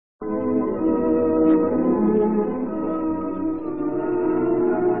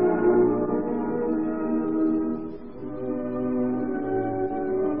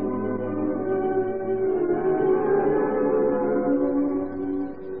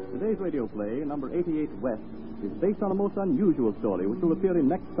Today's radio play, number 88 West, is based on a most unusual story which will appear in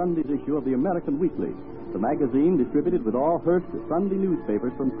next Sunday's issue of the American Weekly, the magazine distributed with all Hearst Sunday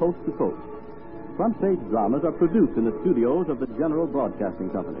newspapers from coast to coast. Front page dramas are produced in the studios of the General Broadcasting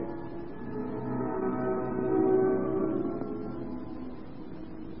Company.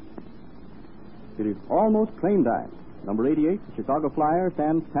 It is almost train time. Number 88, the Chicago Flyer,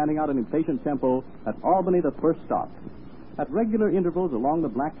 stands panning out an impatient tempo at Albany, the first stop. At regular intervals along the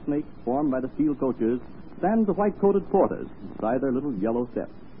black snake formed by the steel coaches stand the white-coated porters beside their little yellow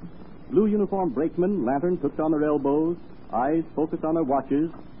steps. Blue uniformed brakemen, lanterns hooked on their elbows, eyes focused on their watches,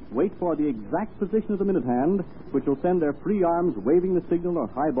 wait for the exact position of the minute hand, which will send their free arms waving the signal or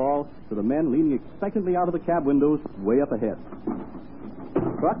highball to the men leaning expectantly out of the cab windows way up ahead.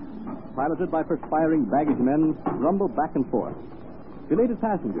 Trucks, piloted by perspiring baggage men, rumble back and forth. Belated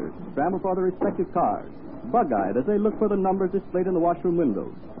passengers scramble for their respective cars, bug-eyed as they look for the numbers displayed in the washroom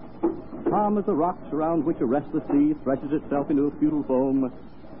windows. Calm as the rocks around which a restless sea threshes itself into a futile foam,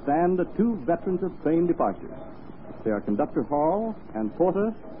 stand the two veterans of train departures. They are Conductor Hall and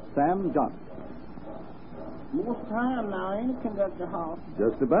Porter Sam Johnson. Most time now, ain't it, Conductor Hall?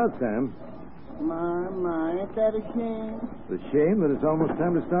 Just about, Sam. My, ain't that a shame? It's a shame that it's almost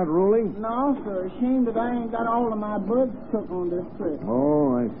time to start rolling? No, sir, a shame that I ain't got all of my buds took on this trip.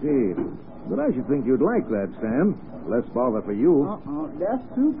 Oh, I see. But I should think you'd like that, Sam. Less bother for you. That's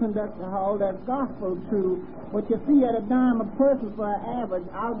true, Conductor Hall. That's gospel true. But you see, at a dime a person for an average,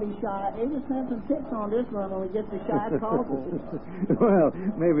 I'll be shy 80 cents and tips on this run when we get to Chicago. Well,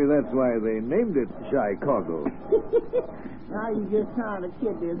 maybe that's why they named it Chicago. Now you just trying to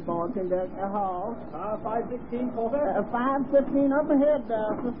kid this boy, Conductor Hall. 5:16, Porter? 5:15 up ahead,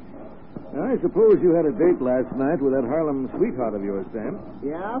 sir. I suppose you had a date last night with that Harlem sweetheart of yours, Sam.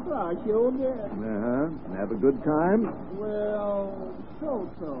 Yeah, sir, I sure did. Uh-huh. Have a good time? Well, so.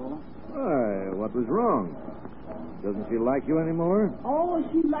 Why, what was wrong? Doesn't she like you anymore? Oh,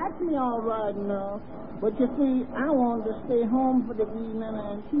 she likes me all right enough. But you see, I wanted to stay home for the evening,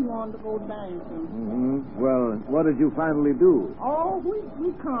 and she wanted to go dancing. Mm-hmm. Well, what did you finally do? Oh,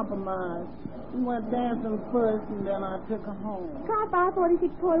 we compromised. We went dancing first, and then I took her home. Car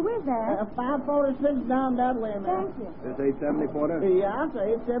 546, Porter, where's that? 546 down that way, man. Thank you. This 870, Porter? Yeah,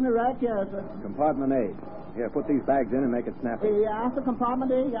 sir. 870 right here, sir. Compartment A. Here, put these bags in and make it snappy. Yeah, sir.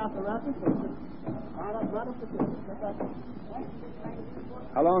 Compartment A. Yeah, sir. Right this way, sir. Right up the street.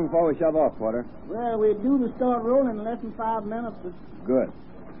 How long before we shove off, Porter? Well, we're due to start rolling in less than 5 minutes, sir. Good.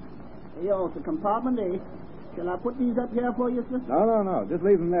 Yo, sir. Compartment A. Shall I put these up here for you, sir? No. Just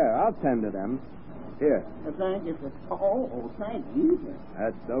leave them there. I'll tend to them. Here. Thank you, sir. Oh, thank you, sir.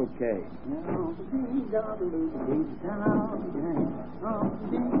 That's okay.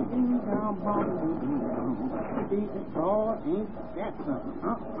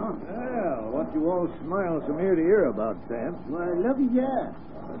 Well, what you all smile from ear to ear about, Sam? Well, looky here.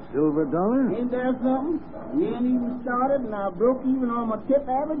 A silver dollar? Ain't there something? We ain't even started, and I broke even on my tip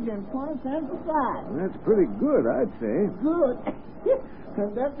average and 20 cents a side. That's pretty good, I'd say. Good.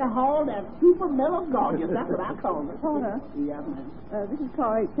 Conductor Hall, that super mellow gorgeous. That's what I call it. Porter? Yes, ma'am. This is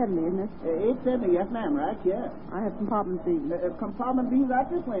car 870, isn't it? 870, yes, ma'am, right, yeah. I have compartment B. Compartment B right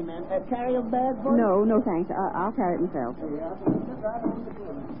this way, ma'am. Carry a bag for you? No, thanks. I'll carry it myself. Yeah, sit right on the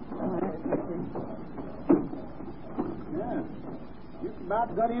floor. All right. Yeah. Just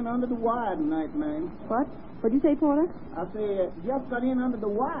about got in under the wire tonight, ma'am. What? What'd you say, Porter? I say, just got in under the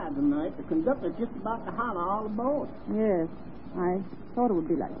wire tonight. The conductor's just about to holler all aboard. Yes. I thought it would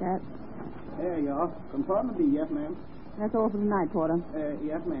be like that. There you are. Compartment B, yes, ma'am. That's all for tonight, Porter.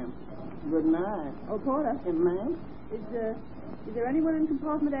 Yes, ma'am. Good night. Oh, Porter. Ma'am? Is there anyone in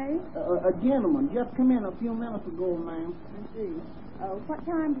compartment A? A gentleman just come in a few minutes ago, ma'am. I see. What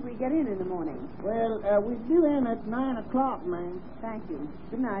time do we get in the morning? Well, we're due in at 9 o'clock, ma'am. Thank you.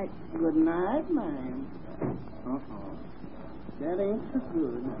 Good night. Good night, ma'am. That ain't so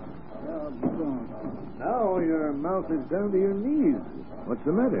good. Now your mouth is down to your knees. What's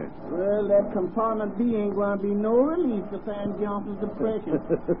the matter? Well, that compartment B ain't going to be no relief to Sam Johnson's depression.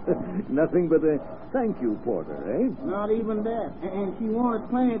 Nothing but a thank you, Porter, eh? Not even that. And she wanted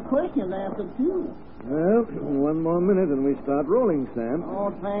plenty of questions answered, too. Well, one more minute and we start rolling, Sam. Oh,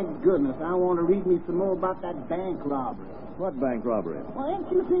 thank goodness. I want to read me some more about that bank robbery. What bank robbery? Well, ain't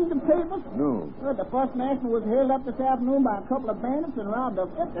you seen the papers? No. Well, the First National was held up this afternoon by a couple of bandits and robbed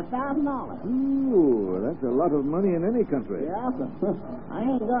of $50,000. Ooh, that's a lot of money in any country. Yeah, sir. I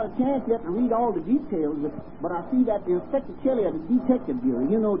ain't got a chance yet to read all the details, but I see that Inspector Kelly of the Detective Bureau,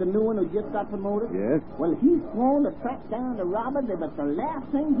 you know, the new one who just got promoted? Yes. Well, he's sworn to track down the robbers if it's the last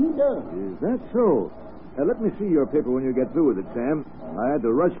thing he does. Is that so? Let me see your paper when you get through with it, Sam. I had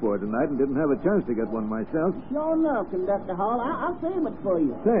to rush for it tonight and didn't have a chance to get one myself. Sure enough, Conductor Hall. I'll save it for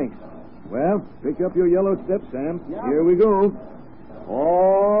you. Thanks. Well, pick up your yellow steps, Sam. Yeah. Here we go.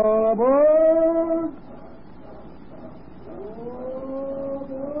 All aboard! All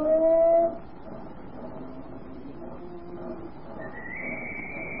aboard!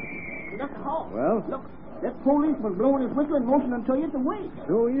 Conductor Hall. Well? Look, that policeman blowing his whistle and motioning to you to wait.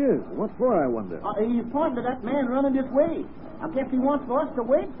 So he is. What for, I wonder? He's pointing to that man running this way. I guess he wants for us to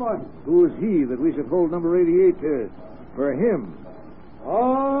wait for him. Who is he that we should hold number 88 to? For him.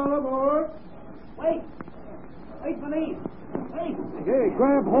 All aboard! Wait. Wait for me. Wait. Hey,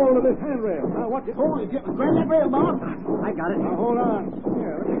 grab hold of this handrail. Now, watch it. Hold it. Grab that rail, Bob. I got it. Now, hold on.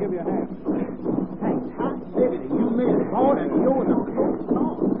 Here, let me give you a hand. Thanks. Hot diggity. You made it hard and you was a close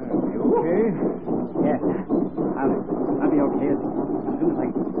call. You okay? Yes. I'll be okay as soon as I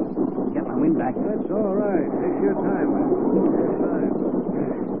get my wind back. That's all right. Take your time, man. Take your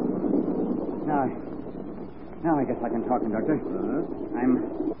time. Now I guess I can talk, Conductor. Uh-huh.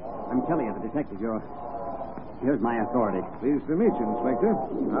 I'm Kelly, the detective. Here's my authority. Pleased to meet you, Inspector.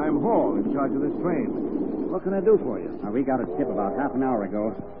 I'm Hall, in charge of this train. What can I do for you? We got a tip about half an hour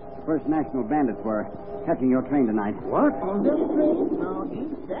ago. First National Bandits were catching your train tonight. What? On this train? No,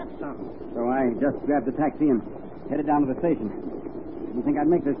 ain't that something? So I just grabbed a taxi and headed down to the station. Didn't think I'd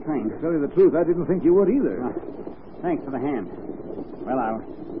make this train. To tell you the truth, I didn't think you would either. Thanks for the hand. Well,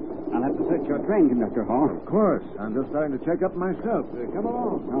 I'll have to search your train, Conductor Hall. Of course. I'm just starting to check up myself. Come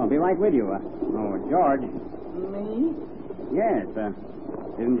along. I'll be right with you. George. Me? Yes,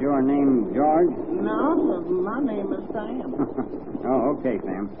 isn't your name George? No, sir. My name is Sam. Oh, okay,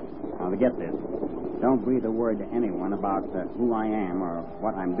 Sam. Now, to get this, don't breathe a word to anyone about who I am or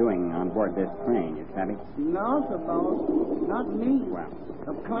what I'm doing on board this train, you savvy? No, sir, boss. Not me. Well.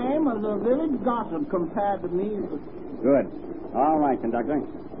 The claim of the village gossip compared to me. Good. All right, Conductor.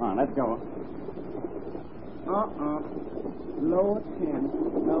 Come on, let's go. Lower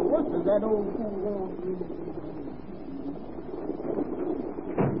 10. Now, what does that old thing go on?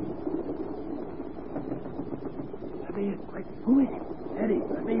 Let me in. Quick. Who is it? Eddie,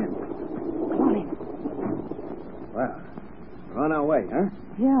 let me in. Come on in. Well, we're on our way, huh?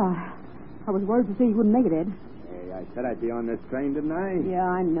 Yeah. I was worried to see you wouldn't make it, Ed. Hey, I said I'd be on this train, didn't I? Yeah,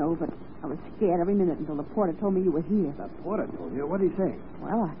 I know, but I was scared every minute until the porter told me you were here. The porter told you. What did he say?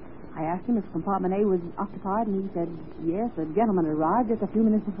 Well, I asked him if compartment A was occupied, and he said, yes, a gentleman arrived just a few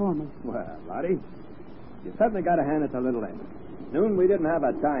minutes before me. Well, Lottie, you certainly got to hand it to Little Ed. Noon we didn't have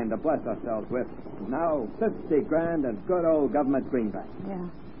a dime to bless ourselves with. Now, 50 grand and good old government greenback. Yeah.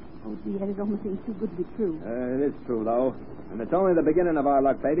 Oh, gee, Ed, it almost seems too good to be true. It is true, though. And it's only the beginning of our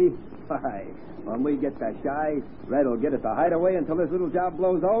luck, baby. Why, when we get that shy, Red will get us a hideaway until this little job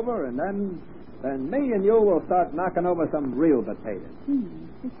blows over, and then me and you will start knocking over some real potatoes.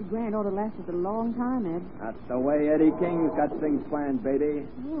 50 grand ought to last us a long time, Ed. That's the way Eddie King's got things planned, baby.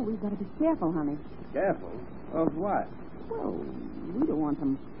 Oh, we've got to be careful, honey. Careful? Of what? Well, we don't want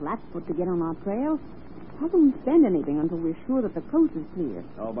some flatfoot to get on our trail. How can we spend anything until we're sure that the coast is clear?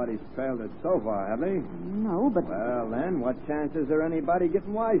 Nobody's trailed it so far, have they? No, but... Well, then, what chance is there anybody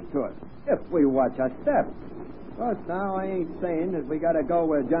getting wise to it? If we watch our steps. Of course, now, I ain't saying that we got to go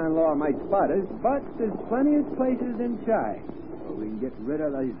where John Law might spot us, but there's plenty of places in Chi where we can get rid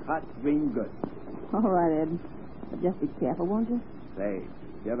of these hot green goods. All right, Ed. But just be careful, won't you? Say,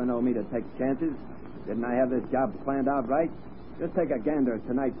 you ever know me to take chances? Didn't I have this job planned out right? Just take a gander at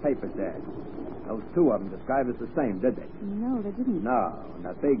tonight's papers there. Those two of them describe us the same, did they? No, they didn't. No, and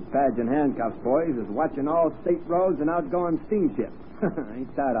the big badge and handcuffs boys is watching all state roads and outgoing steamships.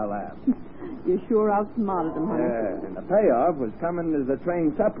 Ain't that a laugh? You sure outsmarted them, honey. Yeah, and the payoff was coming as the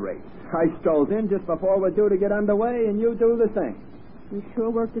train separates. I strolled in just before we're due to get underway, and you do the same. You sure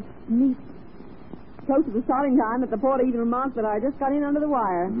worked it neat. Close to the starting time that the porter even remarked that I just got in under the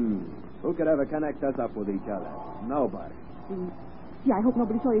wire. Who could ever connect us up with each other? Nobody. Gee, I hope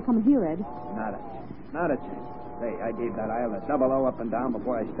nobody saw you coming here, Ed. Not a chance. Not a chance. Say, I gave that aisle a double O up and down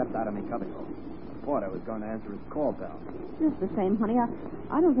before I stepped out of my cubbyhole. The porter was going to answer his call bell. Just the same, honey.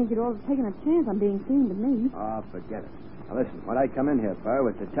 I don't think you'd all have taken a chance on being seen to me. Oh, forget it. Now, listen, what I come in here for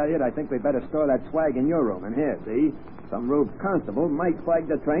was to tell you that I think we better store that swag in your room. And here, see? Some rube constable might flag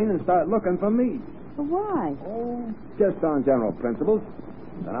the train and start looking for me. But why? Oh, just on general principles.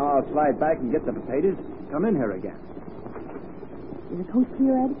 So now I'll slide back and get the potatoes. Come in here again. Is the coast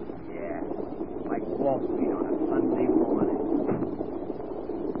clear, Ed? Yeah, like Wall Street on a Sunday morning.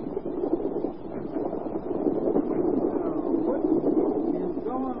 What is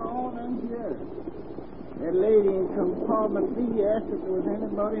going on in here? It lady in compartment B asked if there was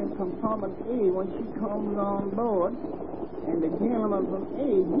anybody in compartment A when she comes on board. And the gentleman from A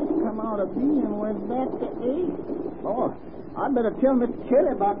just come out of B and went back to A. Oh, I better tell Mr.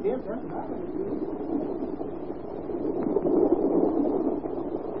 Kelly about this.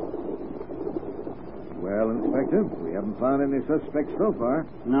 Well, Inspector, we haven't found any suspects so far.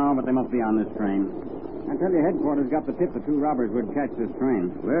 No, but they must be on this train. I tell you, headquarters got the tip the two robbers would catch this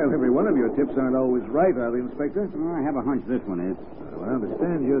train. Well, every one of your tips aren't always right, are they, Inspector? Oh, I have a hunch this one is. I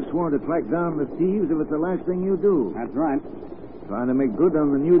understand you're sworn to track down the thieves if it's the last thing you do. That's right. Trying to make good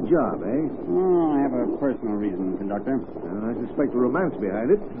on the new job, eh? Oh, I have a personal reason, Conductor. I suspect a romance behind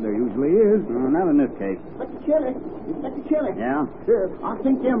it. There usually is. Oh, not in this case. Inspector Kelly. Inspector Kelly. Yeah? Sir, I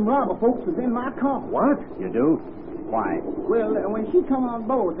think them robber folks is in my car. What? You do? Why? Well, when she come on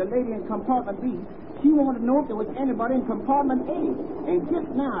board, the lady in compartment B, she wanted to know if there was anybody in compartment A. And just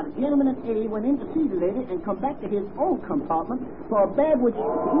now, the gentleman in A went in to see the lady and come back to his own compartment for a bag which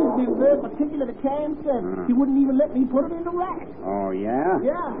he's been very particular to carry himself. He wouldn't even let me put it in the rack. Oh, yeah?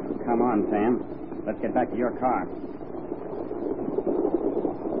 Yeah. Come on, Sam. Let's get back to your car.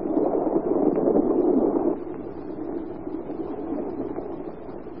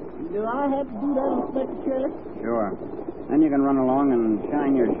 Do I have to do that, Inspector Kelly? Sure. Then you can run along and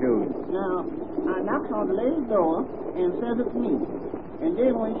shine your shoes. Now, I knocks on the lady's door and says it's me. And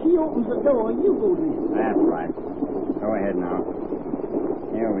then when she opens the door, you go in. That's right. Go ahead now.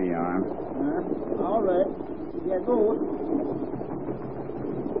 Here we are. All right. Here goes.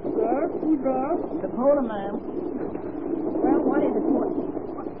 Yes, who's there? The porter, ma'am. Well, what is it?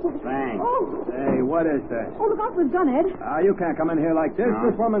 Thanks. Oh, Hey, what is this? oh, look out for his gun, Ed. You can't come in here like this. No.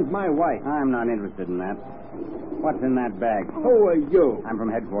 This woman's my wife. I'm not interested in that. What's in that bag? Who are you? I'm from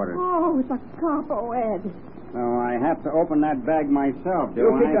headquarters. Oh, it's a capo, Ed. So I have to open that bag myself, do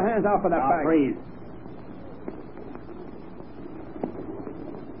You I? keep your hands off of that bag. Please.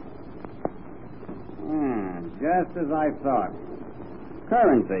 Just as I thought.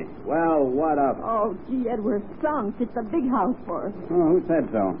 Currency. Well, what of it? Oh, gee, Ed, we're sunk. It's a big house for us. Oh, who said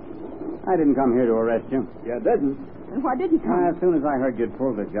so? I didn't come here to arrest you. You didn't. And why did you come? As soon as I heard you'd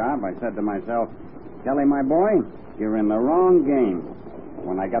pulled the job, I said to myself, Kelly, my boy, you're in the wrong game.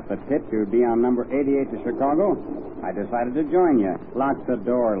 When I got the tip you'd be on number 88 to Chicago, I decided to join you. Lock the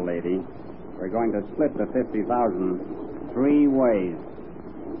door, lady. We're going to split the 50,000 3 ways.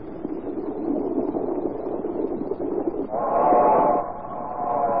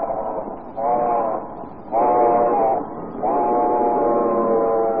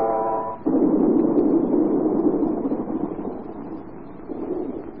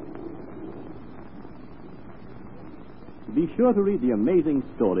 Be sure to read the amazing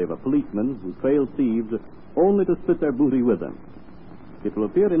story of a policeman who trails thieves only to split their booty with them. It will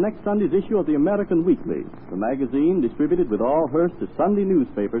appear in next Sunday's issue of the American Weekly, the magazine distributed with all Hearst's Sunday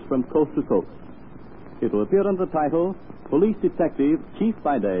newspapers from coast to coast. It will appear under the title, Police Detective, Chief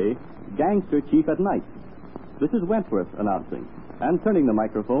by Day, Gangster Chief at Night. This is Wentworth announcing, and turning the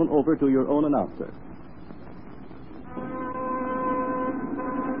microphone over to your own announcer.